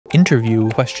Interview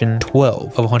question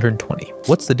 12 of 120.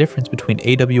 What's the difference between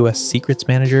AWS Secrets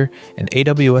Manager and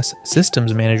AWS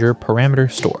Systems Manager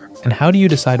Parameter Store? And how do you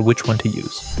decide which one to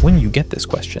use? When you get this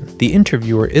question, the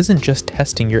interviewer isn't just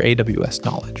testing your AWS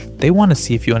knowledge. They want to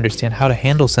see if you understand how to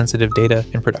handle sensitive data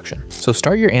in production. So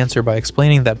start your answer by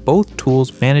explaining that both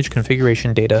tools manage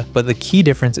configuration data, but the key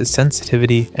difference is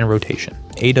sensitivity and rotation.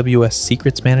 AWS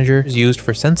Secrets Manager is used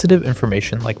for sensitive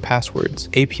information like passwords,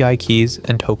 API keys,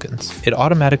 and tokens. It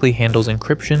automatically handles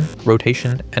encryption,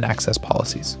 rotation, and access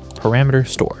policies. Parameter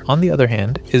Store, on the other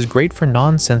hand, is great for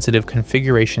non-sensitive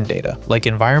configuration data like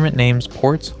environment names,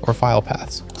 ports, or file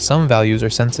paths. Some values are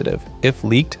sensitive. If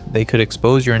leaked, they could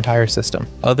expose your entire system.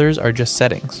 Others are just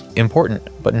settings, important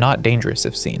but not dangerous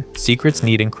if seen. Secrets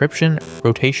need encryption,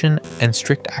 rotation, and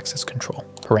strict access control.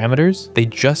 Parameters, they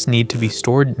just need to be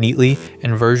stored neatly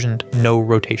and versioned, no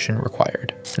rotation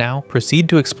required. Now, proceed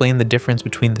to explain the difference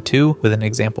between the two with an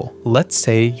example. Let's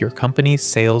say your company's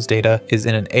sales data is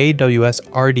in an AWS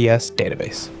RDS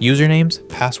database. Usernames,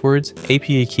 passwords,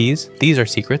 API keys, these are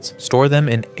secrets. Store them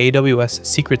in AWS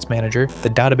Secrets Manager. The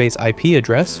database IP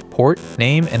address, port,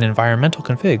 name, and environmental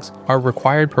configs are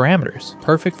required parameters,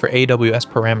 perfect for AWS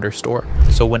Parameter Store.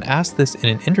 So when asked this in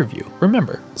an interview,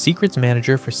 remember, Secrets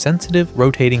Manager for sensitive,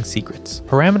 rotating secrets.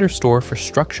 Parameter Store for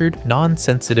structured,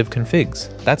 non-sensitive configs.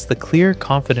 That's the clear,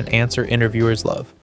 confident answer interviewers love.